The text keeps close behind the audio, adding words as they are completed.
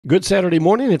Good Saturday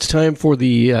morning. It's time for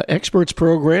the Experts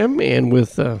program, and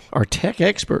with our tech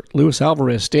expert, Luis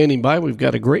Alvarez, standing by. We've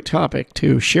got a great topic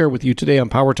to share with you today on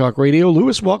Power Talk Radio.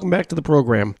 Luis, welcome back to the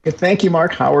program. Thank you,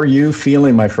 Mark. How are you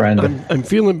feeling, my friend? I'm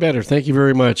feeling better. Thank you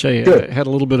very much. I had a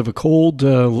little bit of a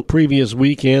cold previous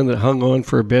weekend that hung on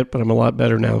for a bit, but I'm a lot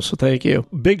better now, so thank you.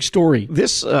 Big story.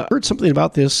 Heard something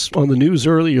about this on the news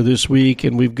earlier this week,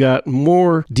 and we've got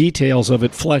more details of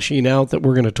it fleshing out that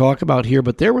we're going to talk about here,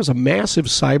 but there was a massive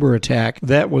cyber attack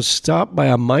that was stopped by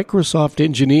a Microsoft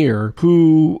engineer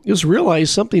who just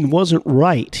realized something wasn't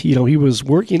right. You know, he was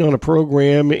working on a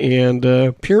program, and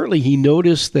apparently he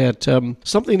noticed that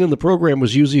something in the program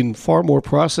was using far more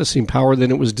processing power than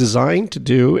it was designed to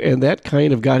do, and that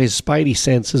kind of got his spidey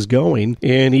senses going,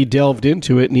 and he delved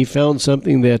into it, and he found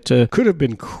something that could have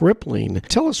been crippling.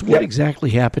 Tell us what exactly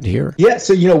happened here. Yeah,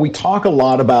 so, we talk a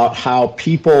lot about how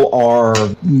people are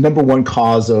number one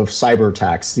cause of cyber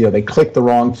attacks. They click the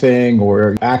wrong thing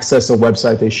or access a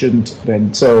website they shouldn't.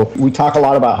 And so we talk a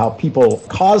lot about how people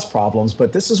cause problems,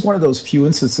 but this is one of those few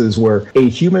instances where a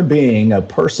human being, a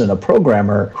person, a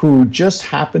programmer who just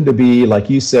happened to be, like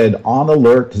you said, on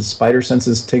alert, his spider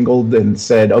senses tingled and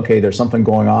said, okay, there's something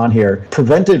going on here,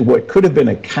 prevented what could have been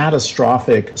a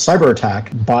catastrophic cyber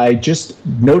attack by just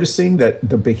noticing that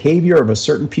the behavior of a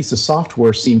certain piece of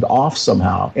software seemed off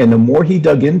somehow. And the more he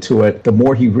dug into it, the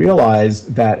more he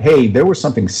realized that, hey, there was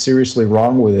something seriously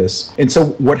wrong with this. And so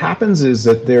what happens is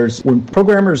that when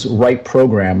programmers write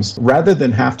programs, rather than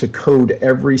have to code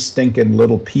every stinking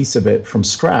little piece of it from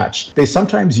scratch, they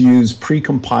sometimes use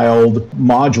pre-compiled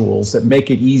modules that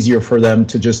make it easier for them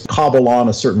to just cobble on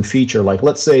a certain feature. Like,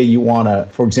 let's say you want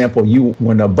to, for example,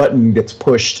 when a button gets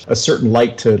pushed, a certain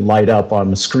light to light up on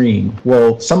the screen.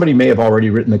 Well, somebody may have already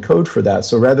written the code for that.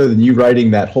 So rather than you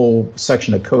writing that whole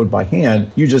section of code by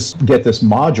hand, you just get this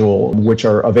module, which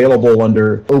are available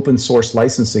under open source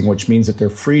licensing, which means that they're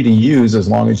free to use as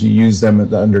long as you use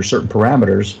them under certain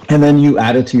parameters. And then you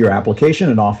add it to your application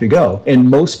and off you go. And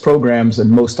most programs and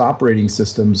most operating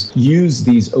systems use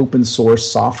these open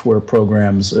source software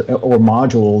programs or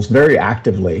modules very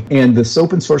actively. And this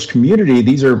open source community,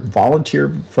 these are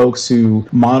volunteer folks who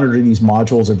monitor these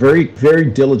modules, are very, very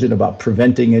diligent about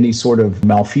preventing any sort of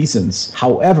malfeasance.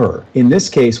 However, in this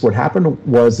case, what happened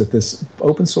was that this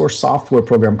open source software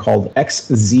program called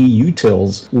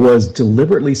XZUtils was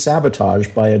deliberately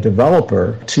sabotaged by a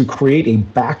developer to create a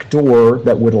backdoor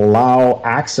that would allow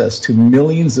access to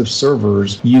millions of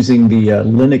servers using the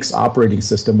Linux operating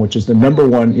system, which is the number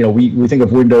one, we think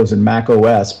of Windows and Mac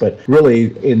OS, but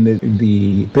really in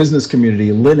the business community,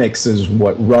 Linux is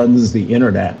what runs the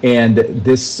internet. And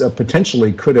this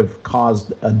potentially could have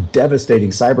caused a devastating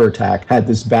cyber attack had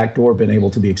this backdoor been able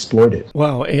to be exploited.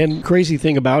 Wow. And crazy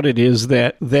thing about it is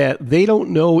that they don't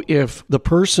know if the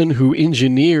person who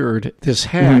engineered this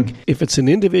hack, if it's an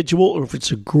individual or if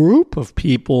it's a group of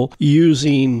people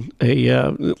using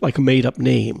a made-up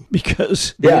name,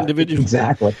 because the individual,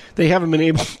 exactly, they haven't been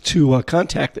able to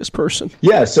contact this person.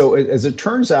 Yeah, so as it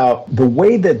turns out, the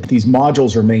way that these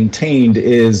modules are maintained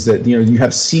is that you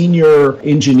have senior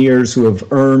engineers who have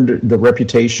earned the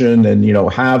reputation and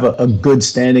have a good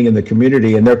standing in the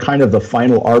community, and they're kind of the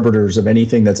final arbiters of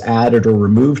anything that's added or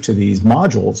removed to these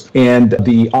modules. And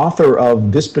the author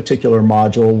of this particular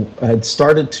module had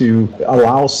started to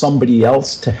allow somebody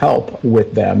else to help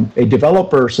with them. A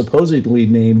developer supposedly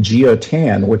named Gia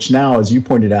Tan, which now, as you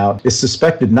pointed out, is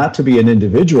suspected not to be an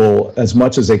individual as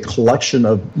much as a collection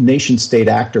of nation-state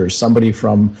actors, somebody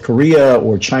from Korea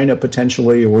or China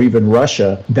potentially, or even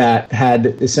Russia, that had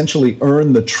essentially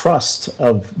earned the trust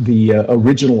of the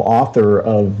original author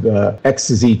of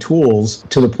XZTools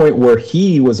to the point where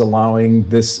he was allowing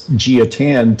this Gia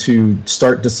Tan to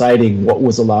start deciding what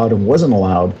was allowed and wasn't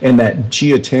allowed. And that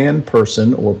Gia Tan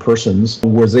person or persons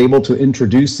was able to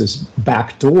introduce this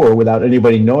back door without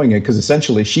anybody knowing it, because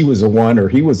essentially she was the one, or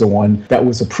he was the one, that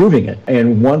was approving it.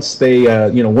 And once they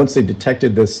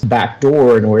detected this back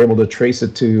door and were able to trace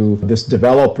it to this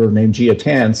developer named Gia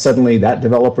Tan, suddenly that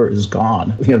developer is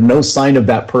gone. No sign of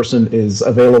that person is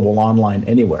available online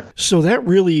anywhere. So that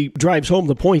really drives home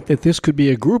the point that this could be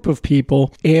a group of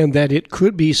people, and that it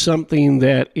could be something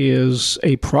that is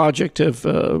a project of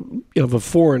a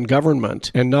foreign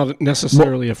government and not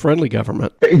necessarily a friendly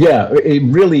government. Yeah, it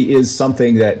really is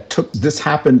something that this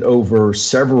happened over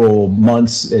several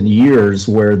months and years,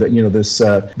 where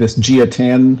this Gia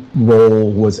Tan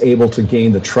role was able to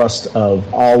gain the trust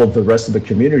of all of the rest of the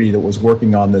community that was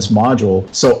working on this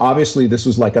module. So obviously this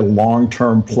was like a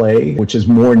long-term play, which is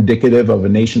more indicative of a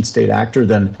nation-state actor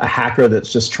than a hacker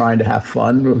that's just trying to have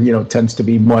fun. Tends to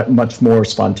be much more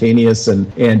spontaneous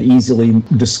and easily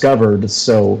discovered.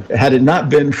 So had it not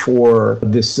been Freund for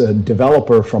this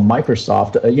developer from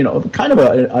Microsoft, kind of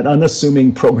an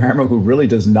unassuming programmer who really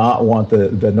does not want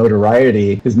the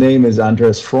notoriety. His name is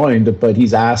Andreas Freund, but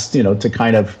he's asked, to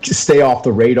kind of stay off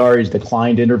the radar. He's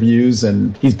declined interviews,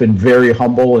 and he's been very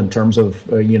humble in terms of,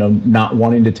 not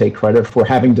wanting to take credit for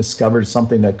having discovered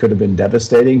something that could have been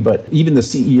devastating. But even the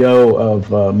CEO of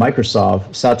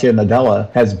Microsoft, Satya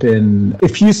Nadella, has been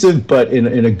effusive, but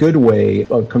in a good way,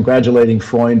 congratulating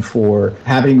Freund for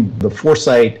having the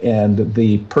foresight and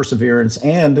the perseverance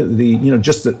and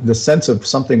just the sense of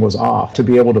something was off to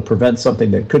be able to prevent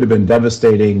something that could have been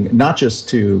devastating, not just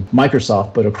to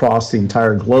Microsoft, but across the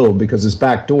entire globe, because his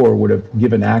back door would have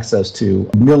given access to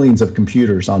millions of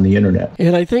computers on the internet.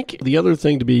 And I think the other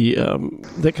thing to be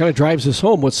that kind of drives this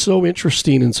home, what's so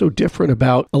interesting and so different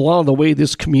about a lot of the way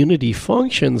this community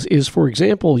functions is, for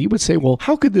example, you would say, well,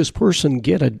 how could this person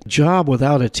get a job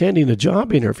without attending a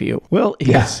job interview? Well,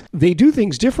 they do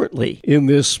things differently in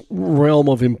this realm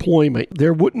of employment.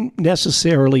 There wouldn't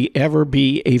necessarily ever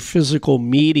be a physical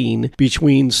meeting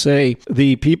between, say,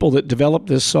 the people that develop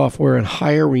this software and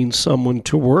hiring someone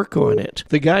to work on it.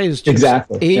 The guy is just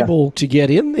able to get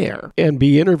in there and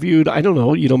be interviewed. I don't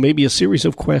know, maybe a series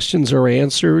of questions are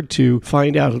answered to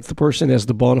find out if the person has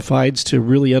the bona fides to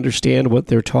really understand what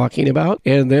they're talking about.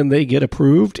 And then they get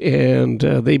approved and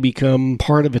they become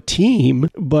part of a team.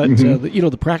 But,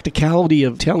 the practicality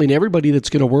of telling everybody that's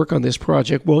going to work on this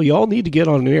project, well, you all need to get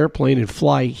on an airplane and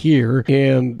fly here,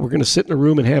 and we're going to sit in a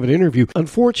room and have an interview.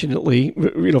 Unfortunately,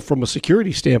 from a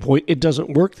security standpoint, it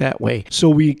doesn't work that way. So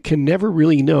we can never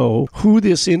really know who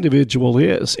this individual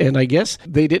is. And I guess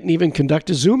they didn't even conduct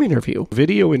a Zoom interview,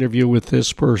 video interview with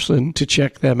this person to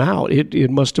check them out. It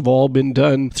must have all been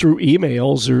done through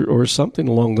emails or something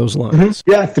along those lines.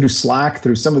 Yeah, through Slack,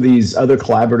 through some of these other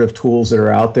collaborative tools that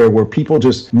are out there where people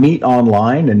just meet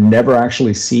online and never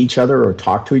actually see each other or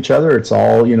talk to each other. It's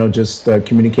all, just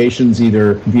communications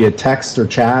either via text or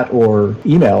chat or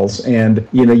emails. And,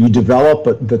 you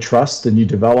develop the trust and you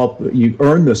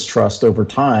earn this trust over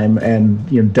time and,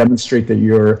 demonstrate that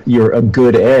you're a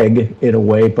good egg in a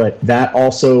way. But that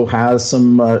also has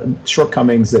some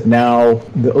shortcomings that now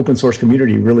the open source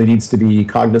community really needs to be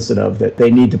cognizant of, that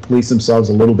they need to police themselves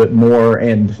a little bit more,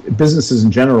 and businesses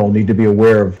in general need to be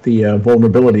aware of the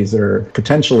vulnerabilities that are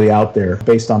potentially out there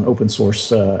based on open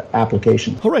source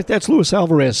applications. All right, that's Luis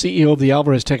Alvarez, CEO of the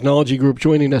Alvarez Technology Group,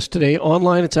 joining us today.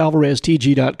 Online, it's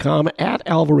alvareztg.com,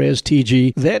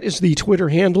 @AlvarezTG. That is the Twitter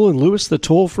handle. And Luis, the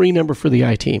toll-free number for the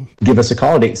I-Team. Give us a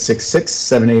call at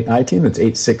 866-78-I-TEAM. That's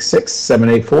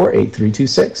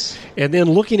 866-784-8326. And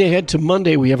then looking ahead to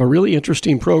Monday, we have a really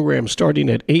interesting program starting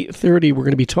at 8:30. We're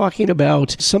going to be talking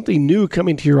about something new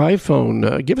coming to your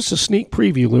iPhone. Give us a sneak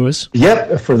preview, Luis.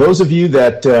 Yep. For those of you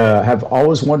that have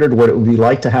always wondered what it would be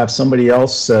like to have somebody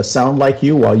else sound like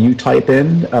you while you type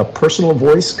in, a personal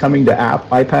voice coming to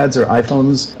iPads or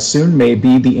iPhones soon may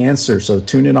be the answer. So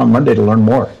tune in on Monday to learn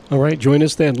more. All right. Join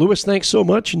us then. Luis, thanks so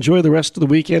much. Enjoy the rest of the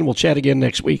weekend. We'll chat again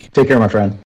next week. Take care, my friend.